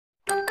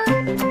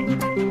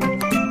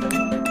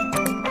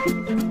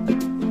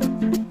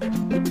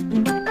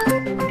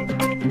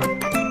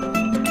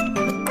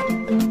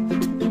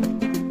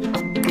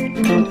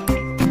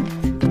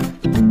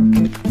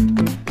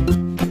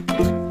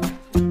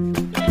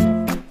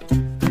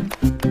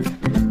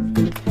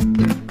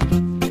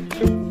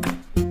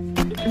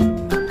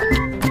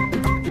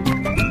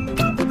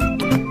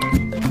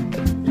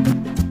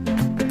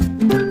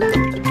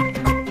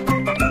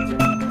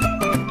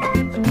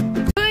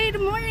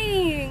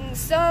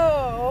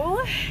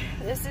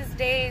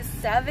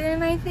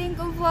I think,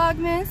 of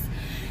Vlogmas,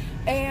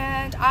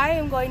 and I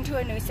am going to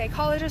a new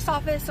psychologist's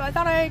office, so I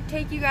thought I'd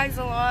take you guys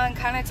along,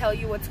 kind of tell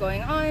you what's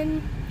going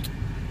on.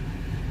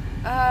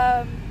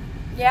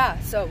 Yeah,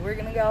 so we're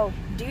gonna go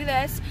do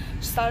this.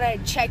 Just thought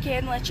I'd check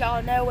in, let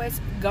y'all know what's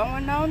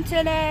going on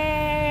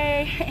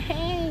today.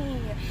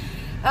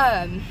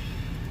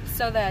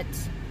 So that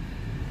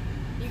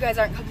you guys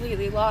aren't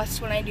completely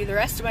lost when I do the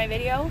rest of my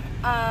video.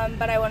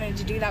 But I wanted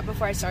to do that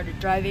before I started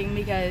driving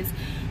because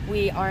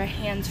we are a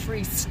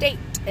hands-free state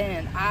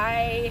and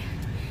I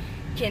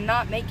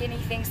cannot make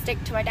anything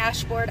stick to my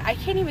dashboard. I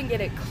can't even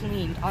get it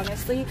cleaned,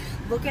 honestly.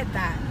 Look at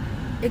that.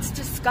 It's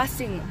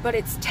disgusting, but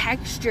it's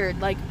textured,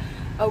 like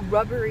a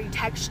rubbery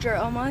texture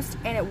almost,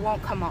 and it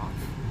won't come off.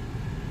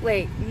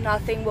 Like,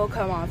 nothing will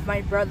come off.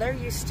 My brother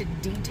used to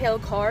detail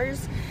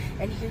cars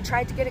and he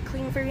tried to get it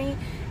clean for me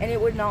and it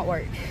would not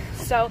work.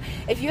 So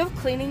if you have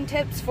cleaning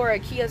tips for a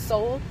Kia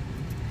Soul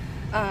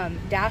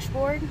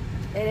dashboard,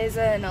 it is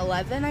an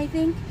 11, I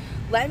think.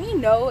 Let me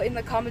know in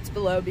the comments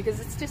below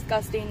because it's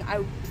disgusting.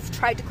 I've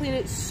tried to clean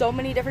it so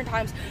many different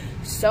times,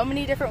 so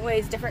many different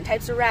ways, different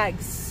types of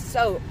rags,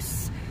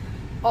 soaps,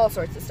 all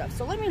sorts of stuff.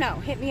 So let me know,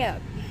 hit me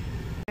up.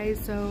 Okay,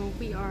 so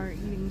we are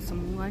eating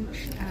some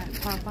lunch at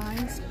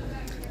Popeyes.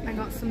 I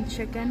got some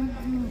chicken.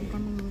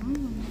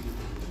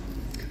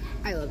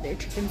 I love their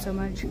chicken so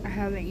much. I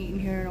haven't eaten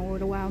here in a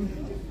little while.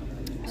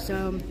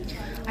 So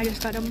I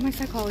just got done with my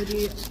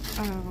psychology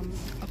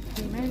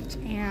appointment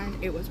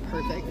and it was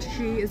perfect.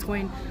 She is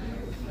going,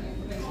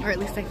 or at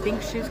least I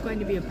think she's going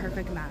to be a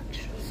perfect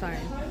match. Sorry.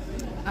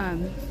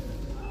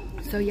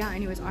 So yeah,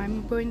 anyways,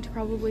 I'm going to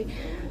probably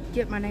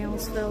get my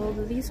nails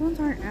filled. These ones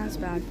aren't as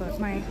bad, but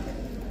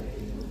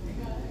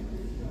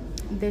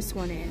this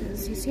one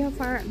is. You see how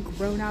far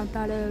grown out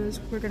that is?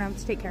 We're gonna have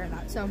to take care of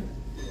that. So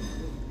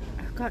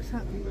I've got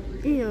some,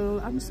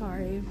 ew, I'm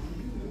sorry.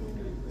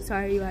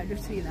 Sorry you had to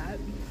see that.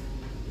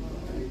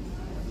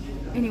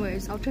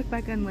 Anyways, I'll check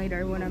back in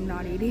later when I'm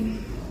not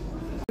eating.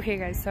 Okay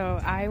guys,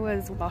 so I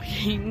was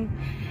walking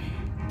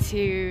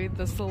to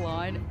the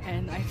salon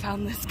and I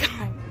found this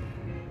guy.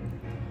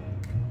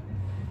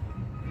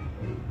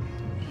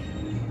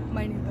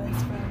 My new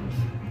best friend.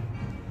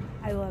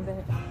 I love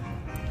it.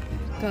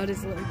 Got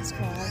his legs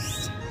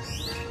crossed.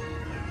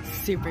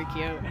 Super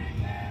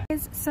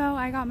cute. So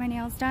I got my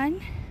nails done.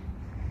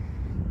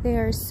 They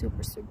are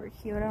super, super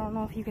cute. I don't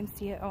know if you can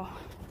see it. Oh,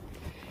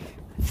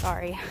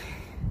 sorry.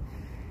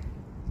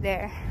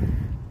 There,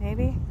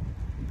 maybe.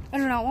 I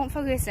don't know, it won't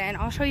focus in.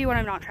 I'll show you when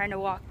I'm not trying to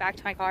walk back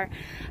to my car.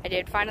 I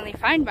did finally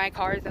find my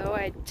car though.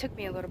 It took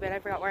me a little bit. I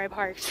forgot where I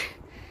parked.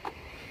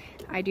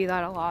 I do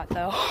that a lot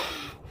though.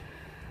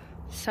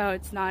 So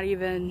it's not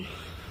even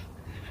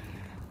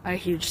a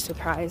huge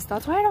surprise.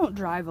 That's why I don't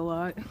drive a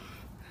lot.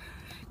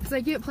 Because I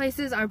get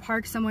places, I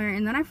park somewhere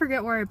and then I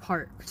forget where I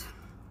parked.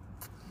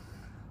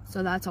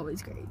 So that's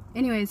always great.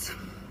 Anyways,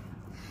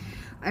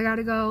 I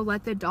gotta go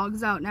let the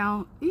dogs out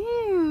now.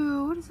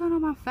 Ew, what is that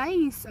on my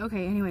face?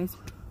 Okay, anyways.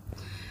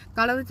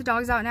 Gotta let the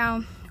dogs out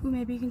now. Ooh,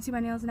 maybe you can see my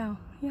nails now.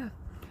 Yeah.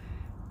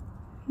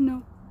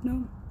 No,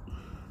 no.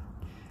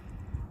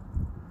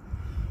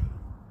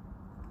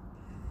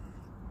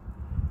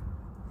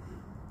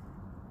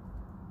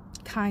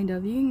 Kind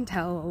of. You can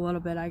tell a little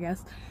bit, I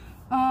guess.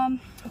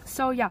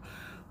 So yeah,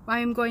 I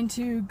am going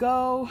to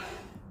go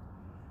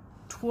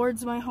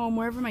towards my home,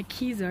 wherever my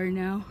keys are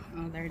now.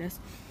 Oh, there it is.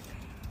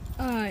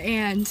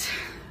 And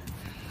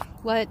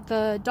let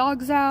the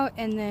dogs out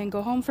and then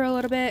go home for a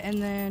little bit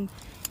and then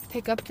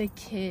pick up the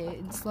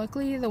kids.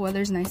 Luckily the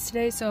weather's nice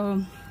today,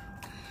 so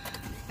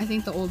I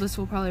think the oldest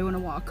will probably want to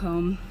walk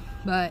home,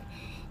 but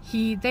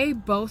they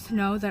both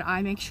know that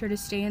I make sure to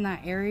stay in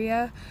that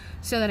area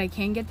so that I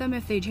can get them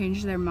if they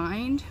change their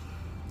mind,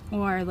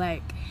 or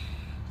like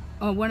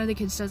one of the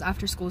kids does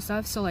after school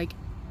stuff, so like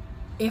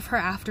if her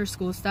after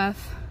school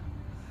stuff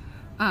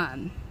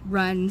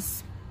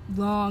runs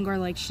long or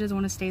like she doesn't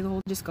want to stay the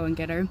whole, just go and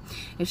get her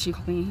if she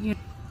calls me, you know.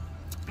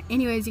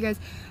 Anyways, you guys,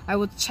 I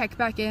will check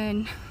back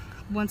in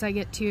once I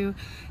get to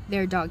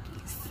their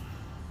doggies.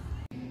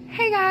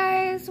 Hey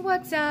guys,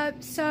 what's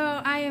up? So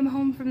I am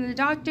home from the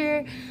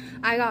doctor.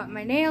 I got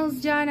my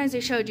nails done as I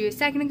showed you a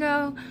second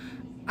ago.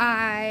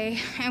 I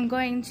am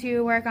going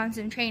to work on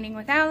some training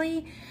with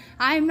Allie.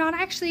 I'm not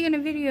actually going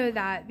to video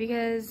that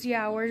because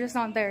yeah, we're just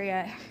not there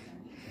yet.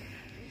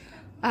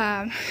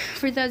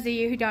 For those of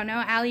you who don't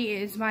know, Allie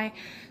is my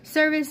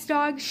service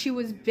dog. She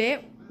was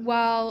bit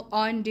while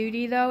on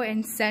duty though,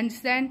 and since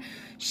then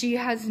she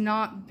has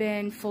not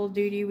been full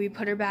duty. We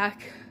put her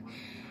back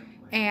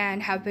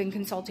and have been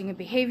consulting a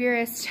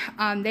behaviorist.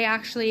 They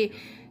actually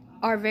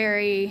are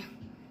very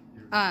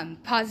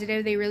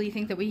positive. They really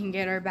think that we can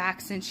get her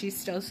back since she's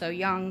still so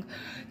young,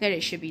 that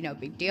it should be no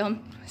big deal.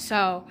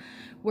 So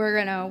we're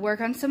gonna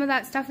work on some of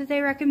that stuff that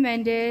they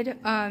recommended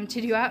to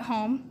do at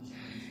home.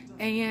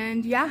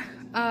 And yeah,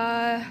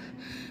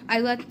 I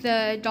let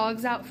the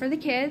dogs out for the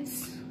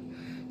kids,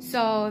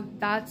 so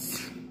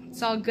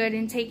it's all good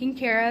and taken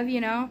care of,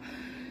 you know.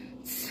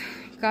 It's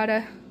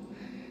gotta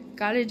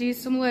do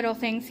some little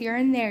things here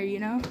and there, you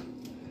know.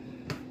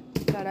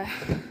 Gotta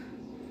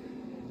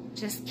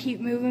just keep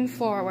moving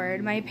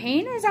forward. My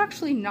pain is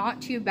actually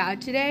not too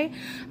bad today.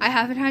 I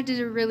haven't had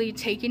to really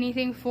take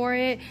anything for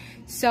it,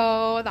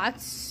 so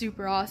that's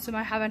super awesome.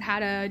 I haven't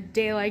had a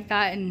day like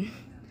that, and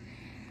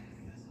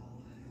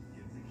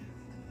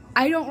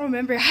I don't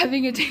remember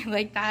having a day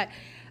like that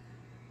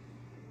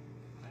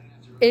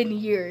in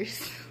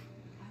years.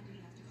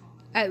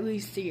 At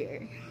least a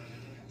year.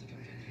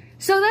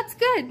 So that's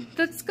good.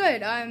 That's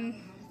good. I'm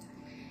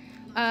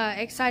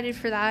excited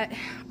for that.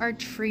 Our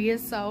tree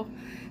is so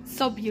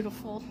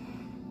beautiful.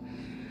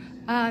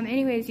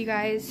 Anyways, you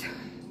guys,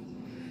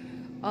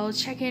 I'll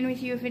check in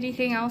with you if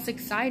anything else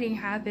exciting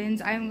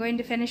happens. I'm going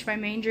to finish my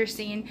manger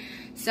scene,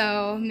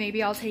 so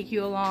maybe I'll take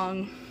you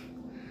along,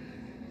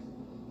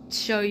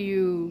 show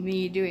you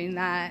me doing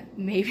that.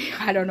 Maybe,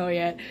 I don't know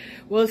yet.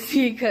 We'll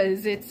see,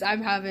 because it's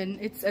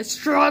a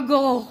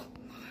struggle.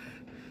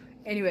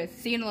 Anyways,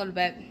 see you in a little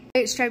bit.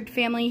 Hey, Striped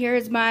family, here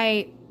is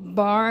my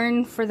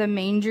barn for the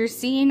manger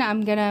scene.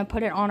 I'm gonna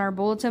put it on our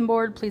bulletin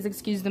board. Please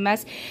excuse the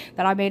mess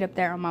that I made up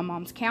there on my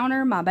mom's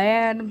counter. My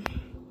bad.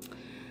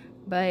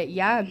 But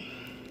yeah,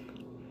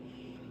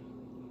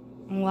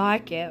 I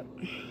like it.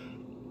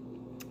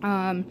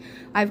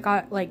 I've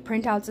got like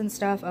printouts and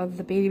stuff of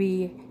the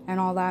baby and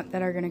all that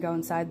are gonna go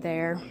inside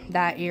there.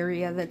 That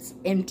area that's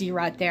empty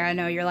right there. I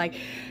know you're like,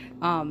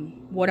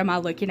 what am I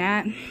looking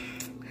at?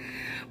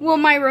 Well,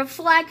 my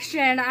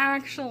reflection,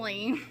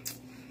 actually.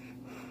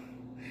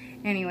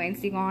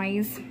 Anyways, you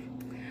guys,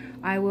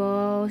 I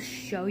will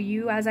show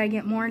you as I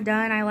get more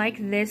done. I like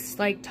this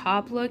like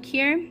top look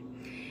here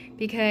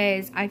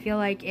because I feel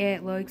like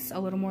it looks a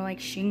little more like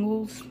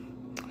shingles.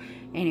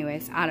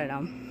 Anyways, I don't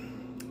know.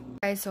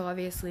 Guys, so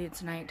obviously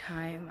it's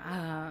nighttime.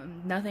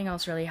 Nothing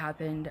else really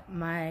happened.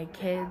 My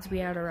kids, we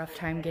had a rough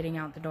time getting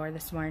out the door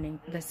this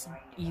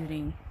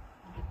evening,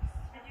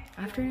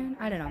 afternoon,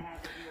 I don't know.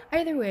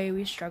 Either way,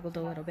 we struggled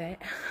a little bit.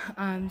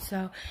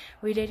 So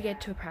we did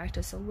get to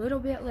practice a little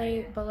bit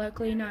late, but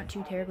luckily not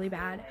too terribly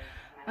bad.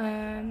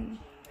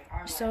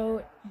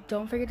 So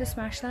don't forget to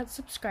smash that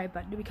subscribe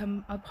button to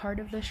become a part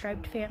of the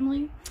Striped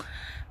family.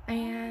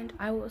 And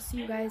I will see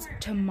you guys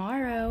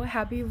tomorrow.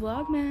 Happy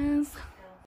Vlogmas!